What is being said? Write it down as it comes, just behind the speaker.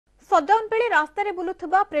Shutdown बेले रास्तार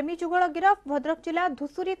बुलुवा प्रेमी जुगल गिरफ भद्रक जिला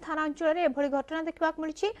धुसुरी थाना अंचल में एभली घटना देखा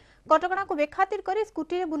मिली। कटकणा को बेखातिर कर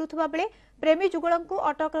स्कूटी बुलुवा बेले प्रेमी जुगल को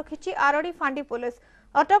अटक रखी आरडी फांडी पुलिस।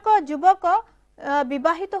 अटक युवक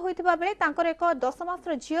विवाहित होता बेले एक 10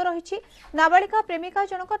 मासर झील रही। नाबालिका प्रेमिका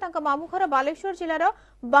जनक मामू घर बालेश्वर जिलार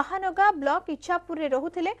बाहानगा ब्लॉक इच्छापुर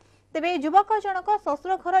रोते। तेबे युवक जनक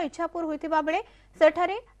ससुर घर इच्छापुर होता बेले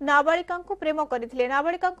सेठारे नाबालिका प्रेम करथिले।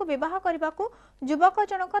 नाबालिका विवाह करने को युवक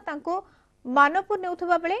जनक मानपुर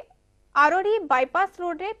नेउथबा बेले आरडी बाईपास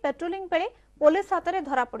रोड रे पेट्रोलिंग बेले पुलिस हाथ में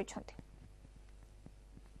धरा पड़िछन्ति।